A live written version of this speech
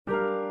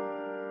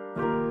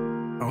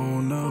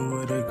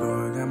to go,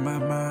 I got my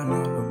mind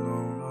all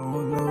alone. I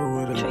don't know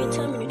where to go, I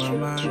got my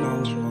mind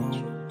all alone.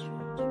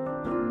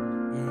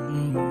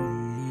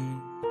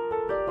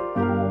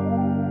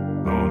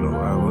 I don't know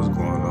what's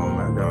going on,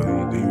 I got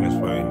all these demons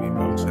fighting me,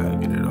 but I'm trying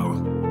to get it off.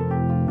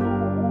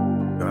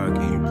 God,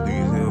 can you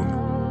please help me?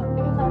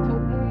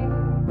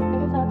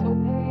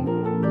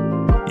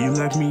 You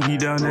left me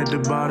down at the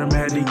bottom,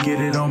 had to get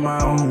it on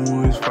my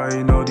own. Was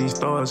fighting all these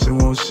thoughts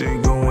and one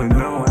shit going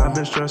on. I've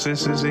been stressing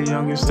since the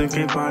youngest, still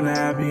can't find a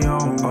happy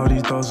home. All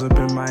these thoughts up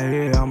in my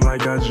head, I'm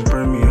like, God, just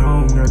bring me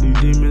home. Got these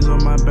demons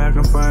on my back,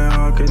 I'm fighting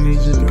hard, can they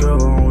just go? I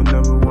don't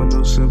never want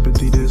no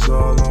sympathy, this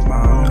all on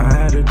my own. I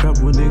had a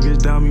couple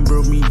niggas down me,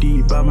 broke me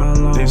deep by my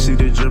lungs. They see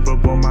the drip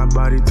up on my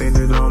body, think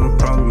that all the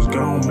problems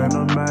gone. Man,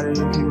 no matter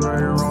if you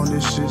right or wrong,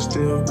 this shit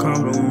still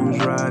coming. We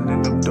was riding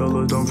in them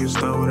dollars, don't get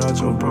stuck without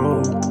your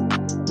pole.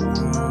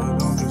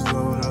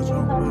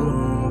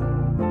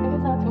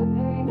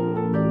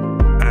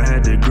 I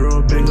had to grow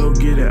up and go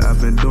get it.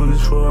 I've been doing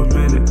this for a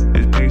minute.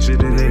 This pink shit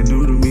that they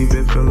new to me,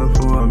 been feeling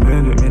for a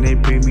minute. Man, they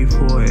pay me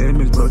for an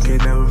image, but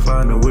can't never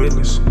find a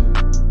witness.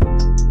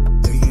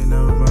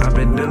 I've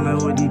been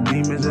dealing with these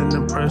demons and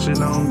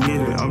depression, I don't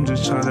get it. I'm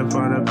just trying to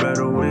find a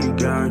better way.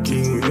 God,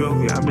 can you help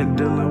me? I've been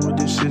dealing with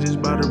this shit, it's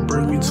about to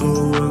bring me to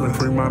a will. And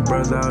free my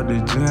brother out the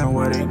jam,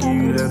 why they give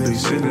you that big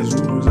sentence?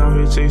 We was out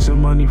here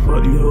chasing money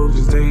for these hoes,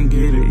 just they ain't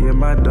get it. Yeah,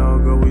 my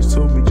dog always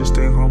told me, just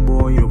stay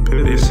humble on your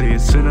pivot. They say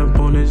it's sit up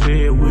on his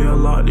head, we a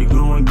lot, they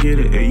go and get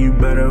it. And you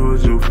better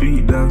hold your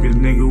feet down, cause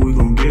nigga, we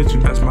gon' get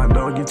you. That's my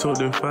dog, you told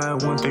the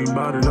five, one thing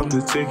about it, I'm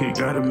the ticket.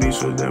 Gotta make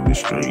sure that we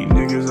straight,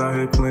 niggas out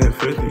here playing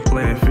 50.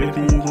 Playing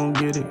 50, you gon'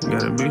 get it.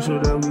 Gotta make sure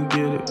that we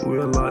get it. We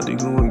a lot, they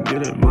gon'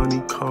 get it.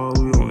 Money, call,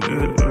 we gon'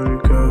 hit it. Every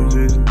college,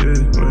 Jason did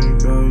it. Every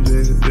college,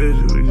 Jason did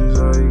it. We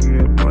just out here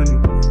getting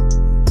money.